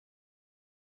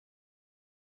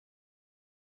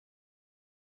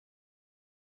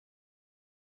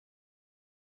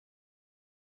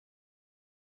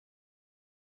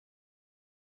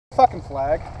Fucking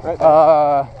flag. Right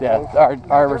there. Yeah,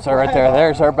 ours are right there.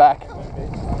 There's our back.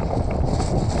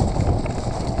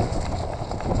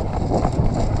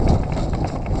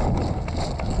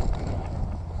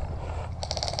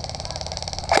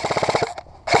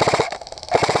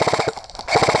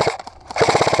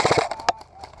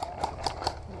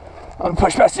 I'm gonna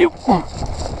push past you.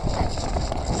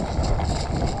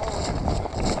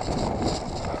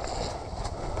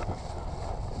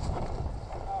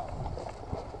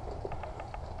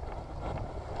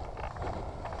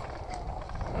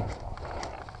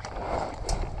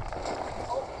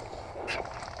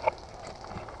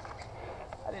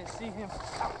 I didn't see him.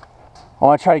 I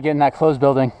want to try to get in that closed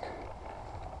building.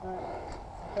 Alright,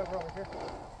 cover over here.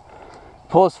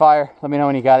 Pull his fire. Let me know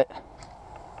when you got it.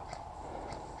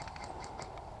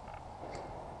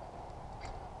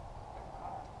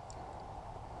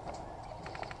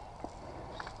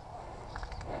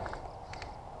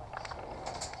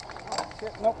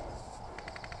 Shit, nope.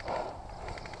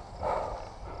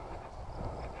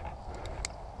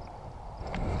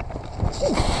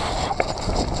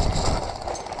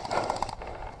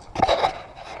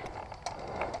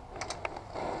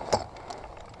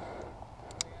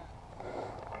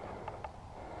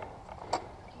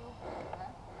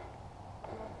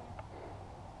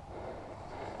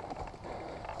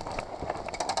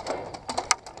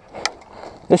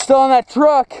 They're still in that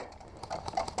truck.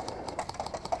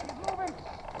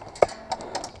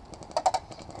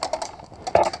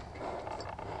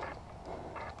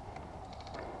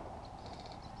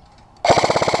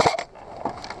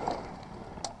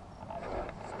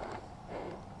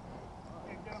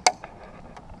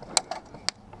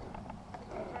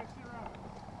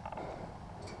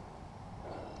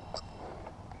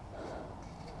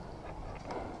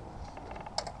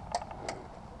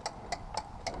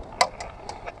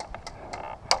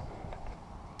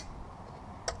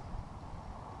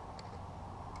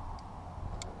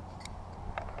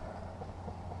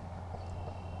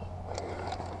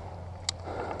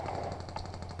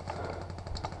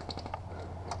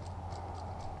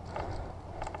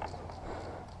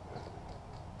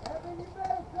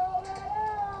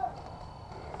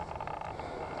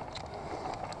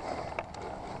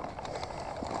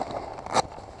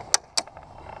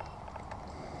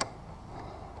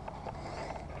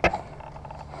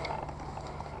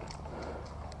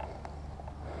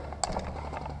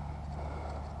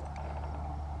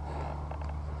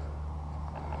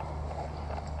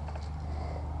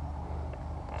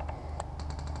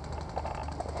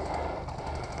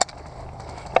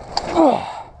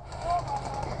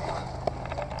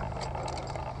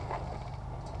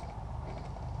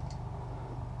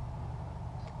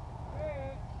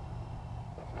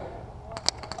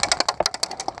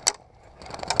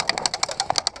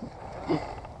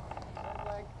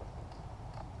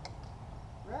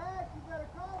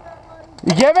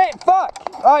 You get me? Fuck!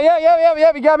 Oh,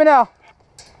 yeah, you got me now.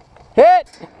 Hit!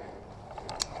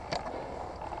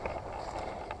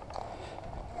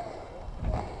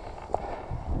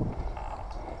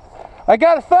 I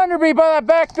got a Thunderbee by that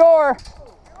back door.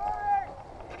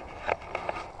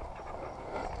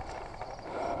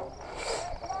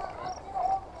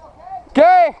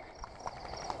 Okay.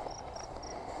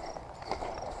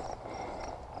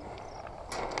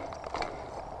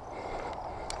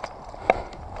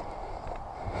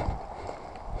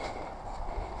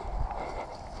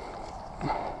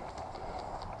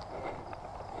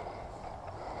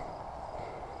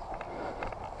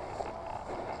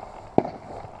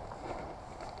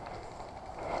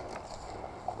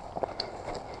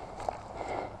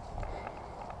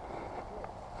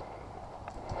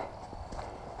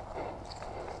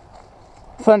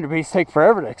 Thunderbees take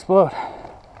forever to explode.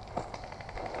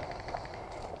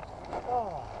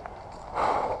 Oh.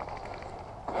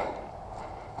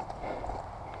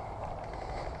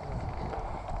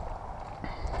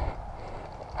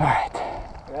 Alright.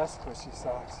 That's squishy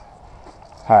socks.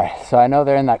 Alright, so I know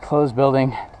they're in that closed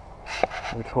building.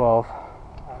 Number 12.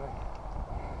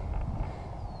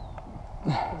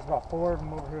 There's about 4 of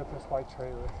them over here with this white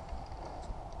trailer.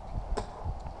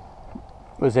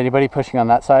 Was anybody pushing on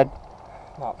that side?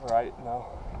 Not right, no.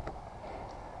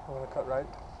 I want to cut right.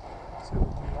 See what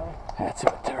we can do. That's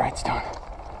what the right's doing.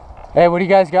 Hey, what do you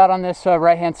guys got on this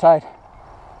right hand side?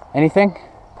 Anything?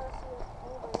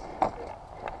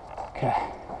 Okay.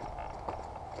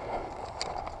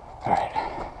 Alright.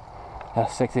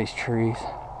 Gotta stick to these trees.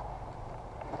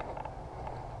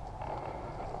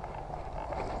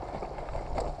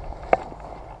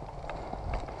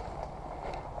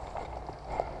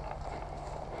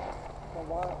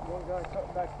 One guy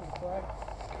cutting back to the flag.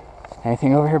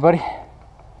 Anything over here, buddy? I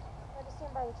just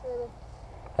stand by the trailer.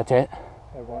 That's it?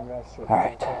 Yeah, one rest. All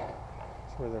right.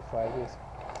 That's where their flag is.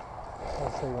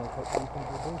 I'll say you want to put deep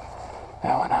into the bush.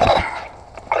 That one up.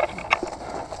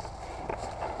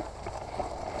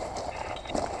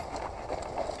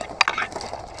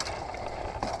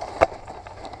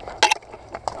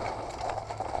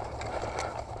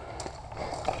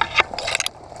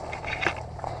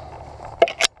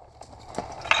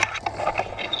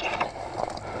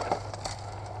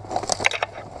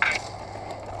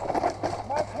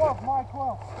 My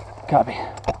 12. Copy.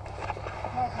 Let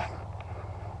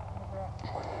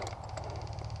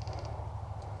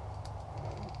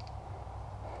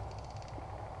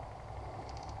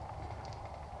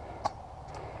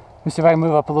me see if I can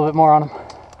move up a little bit more on him.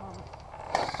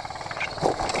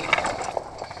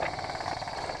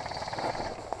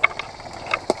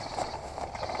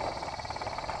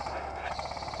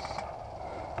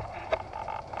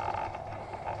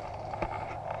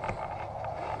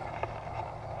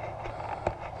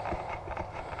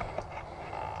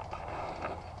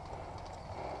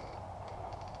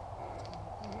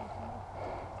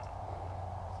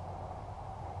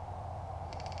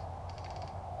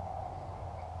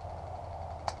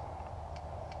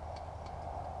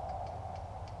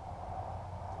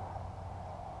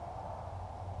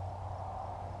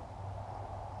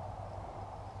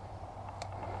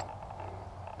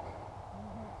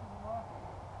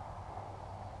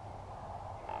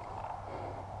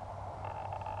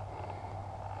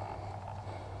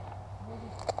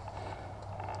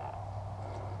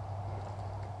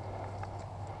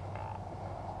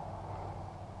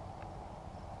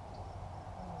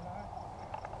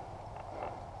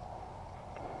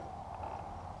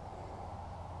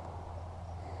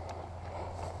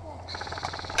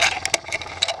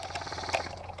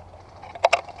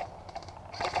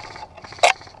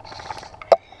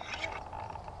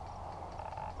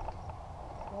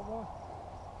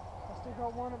 I still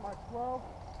got one at my 12. All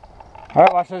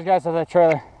right, watch those guys at that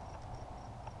trailer.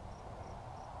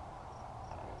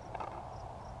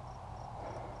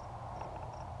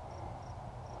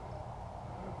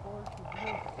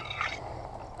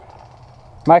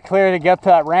 Am I clear to get up to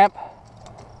that ramp?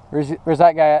 Where's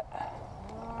that guy at?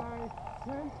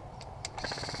 10.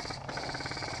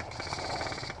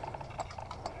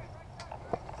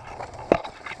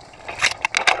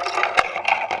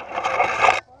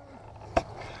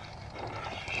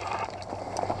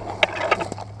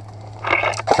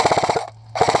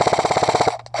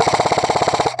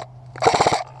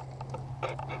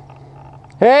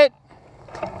 Hit!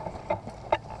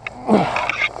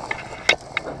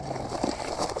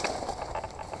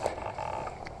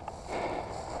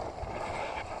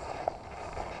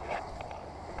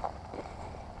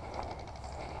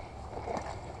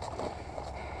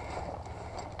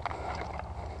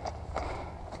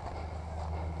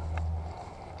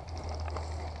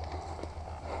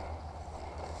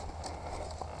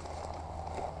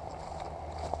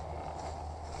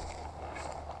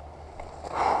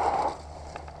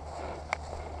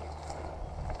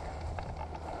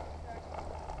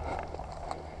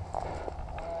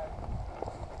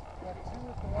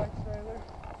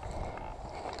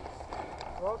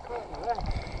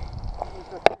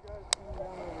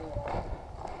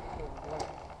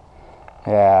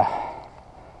 Yeah.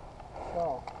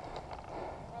 So,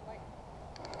 I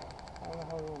don't know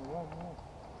how you want to run this.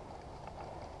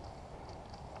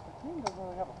 The team doesn't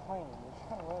really have a plan. They're just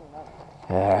kind of running out.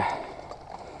 Yeah.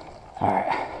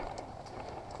 Alright.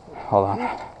 Hold on.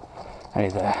 I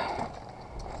need to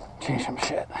change some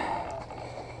shit.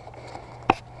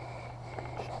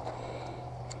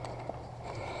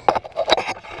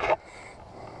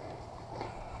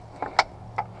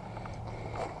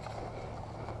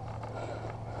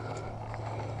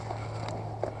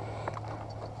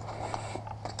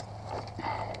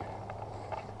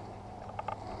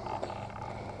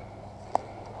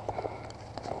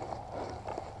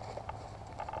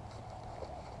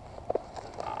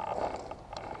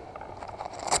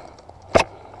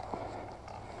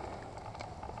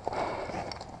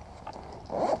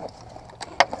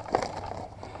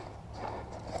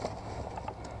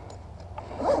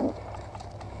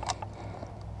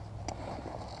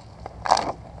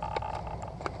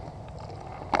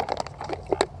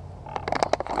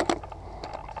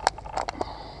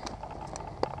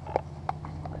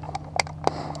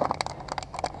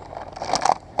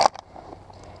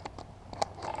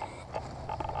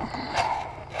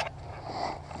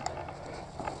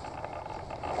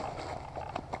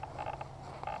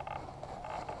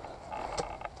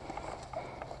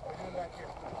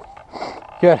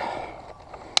 Good.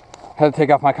 Had to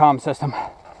take off my comm system.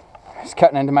 It's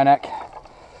cutting into my neck.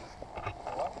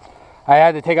 I I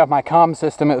had to take off my comm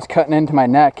system. It was cutting into my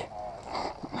neck.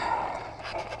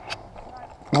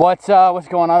 What's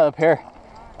going on up here?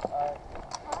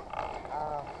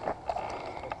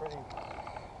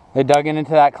 They dug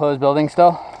into that closed building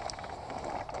still?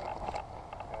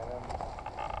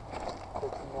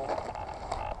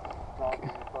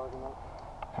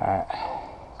 Alright.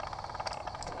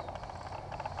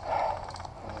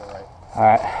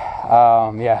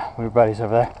 Alright. Yeah, my buddy's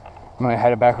over there. I'm gonna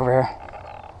head back over here.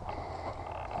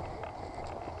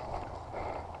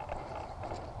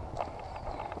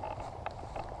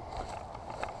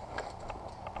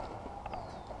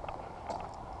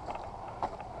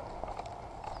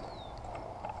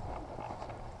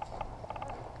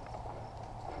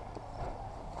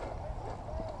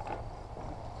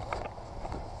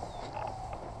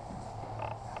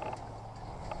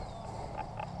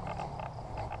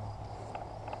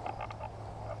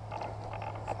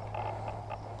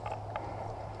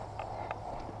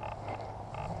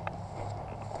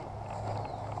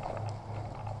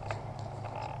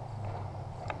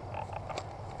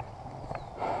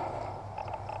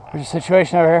 What's the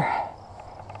situation over here?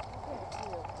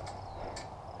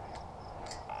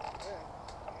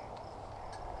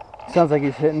 Sounds like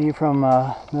he's hitting you from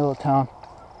middle of town.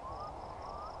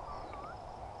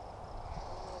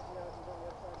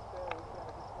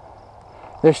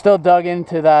 They're still dug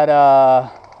into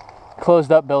that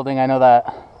closed up building, I know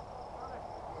that.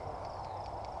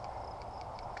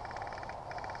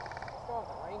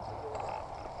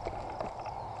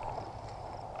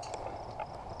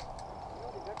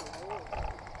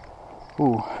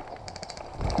 Ooh.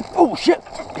 Oh shit!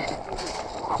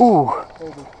 Ooh.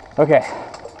 Okay.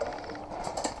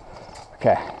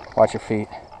 Okay, watch your feet.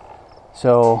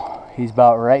 So he's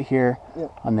about right here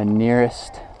on the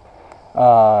nearest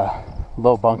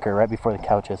low bunker, right before the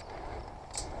couches.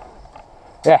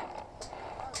 Yeah.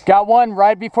 Got one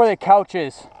right before the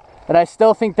couches. But I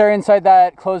still think they're inside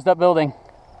that closed up building.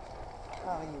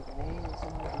 I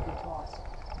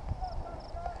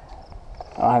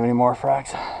don't have any more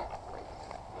frags.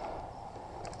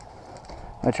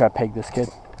 I'm gonna try to peg this kid.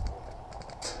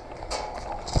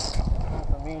 Not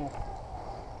for me.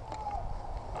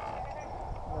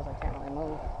 Otherwise I can't really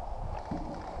move.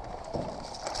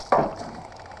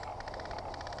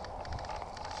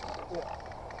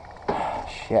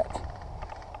 Shit.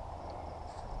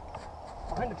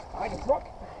 Behind the truck.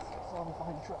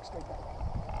 Behind the truck, straight back.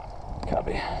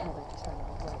 Copy.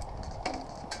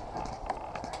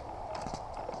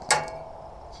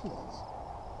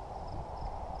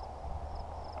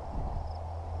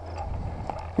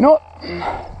 You know what?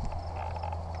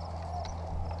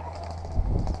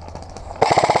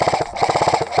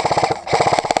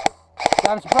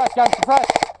 Got him suppressed, got him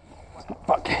suppressed.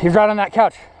 Fuck, he's right on that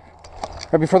couch.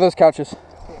 Right before those couches.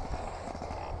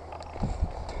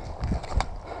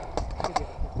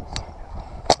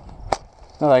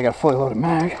 Now that I got a fully loaded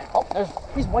mag. Oh,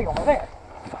 he's way over there.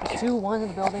 There's two, one in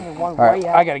the building and one right, way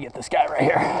out. I gotta get this guy right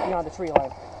here. Beyond the tree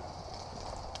line.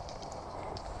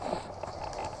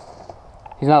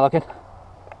 He's not looking.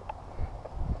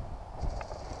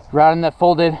 Right in that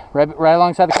folded, right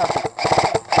alongside the couch.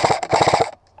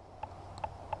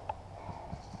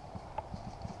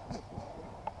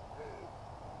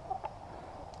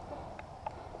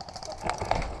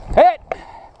 Hit!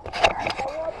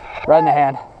 Right in the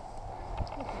hand.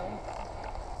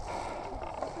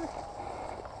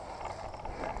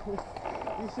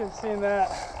 You should have seen that.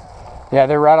 Yeah,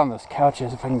 they're right on those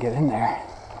couches if I can get in there.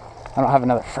 I don't have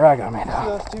another frag on me See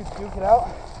though. those two duke it out?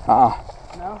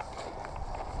 No?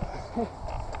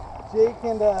 Jake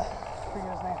and, I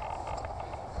forget his name.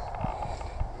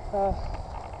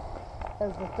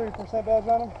 Has the 30% badge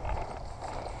on him.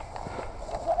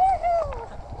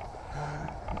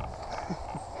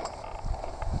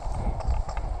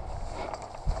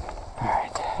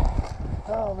 Alright.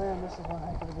 Oh man, this is one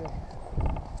heck of a day.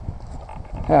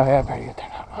 Oh yeah, pretty good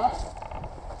turnout. Huh?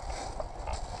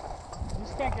 You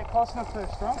just can't get close enough to their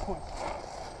strong points.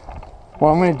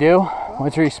 What I'm gonna do,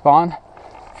 once you respawn,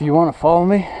 if you wanna follow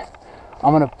me,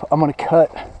 I'm gonna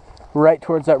cut right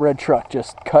towards that red truck,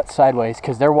 just cut sideways,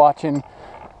 because they're watching.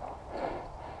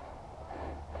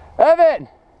 Evan!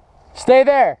 Stay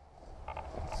there!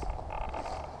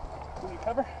 Can you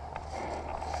cover?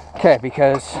 Okay,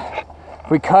 because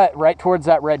if we cut right towards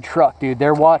that red truck, dude,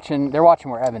 they're watching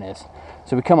where Evan is.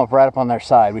 So we come up right up on their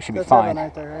side, we should be fine.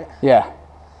 That's Evan right there, right? Yeah.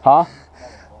 Huh?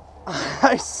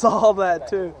 I saw that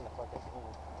too.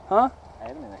 Huh? I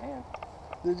hit him in the hand.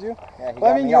 Did you? Yeah,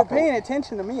 Well, I mean, you were paying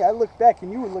attention to me. I looked back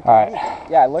and you were looking at me.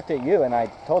 Yeah, I looked at you and I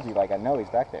told you, like, I know he's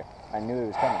back there. I knew he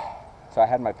was coming. So I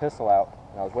had my pistol out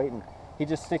and I was waiting. he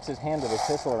just sticks his hand with his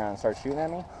pistol around and starts shooting at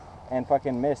me, and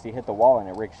fucking missed. He hit the wall and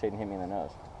it ricocheted and hit me in the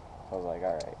nose. So I was like,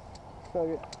 all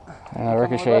right. And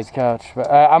Ricochet's couch.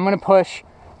 But I'm gonna push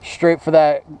straight for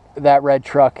that red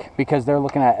truck because they're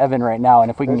looking at Evan right now. And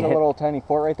if we can There's hit a little tiny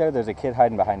fort right there. There's a kid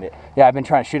hiding behind it. Yeah, I've been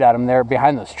trying to shoot at him. They're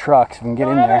behind those trucks. If we can get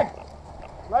in there.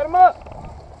 Light him up!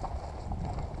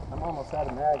 I'm almost out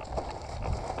of mag.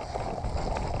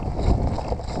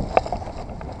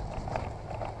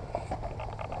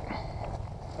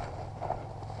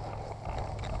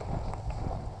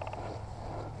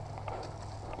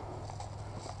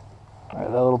 All right,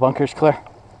 that little bunker's clear.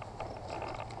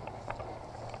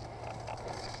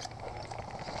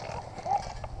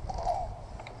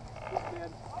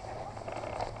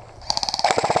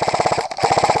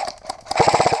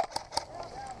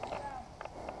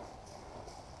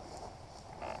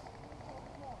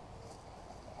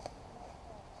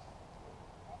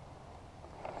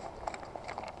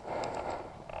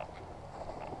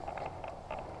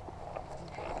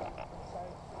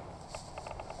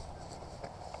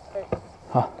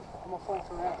 Huh. I'm gonna flank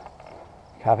around.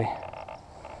 Copy.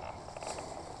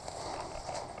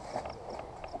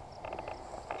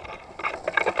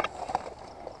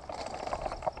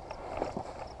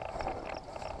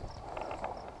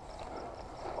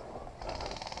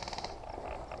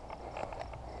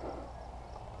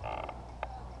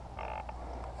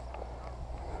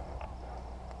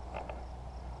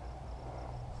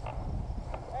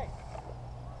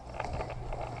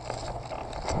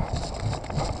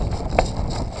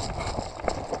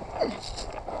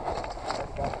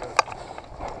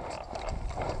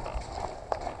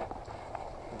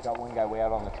 Got one guy way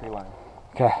out on the tree line.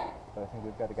 Okay. But I think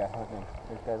we've got a guy hunting him.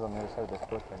 There's guys on the other side of this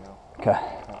bush right now. Okay.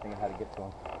 I'm not thinking how to get to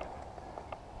him.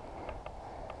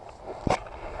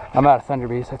 I'm out of Thunder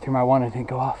Bees. I threw my one and it didn't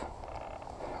go off.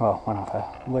 Well, went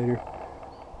off later.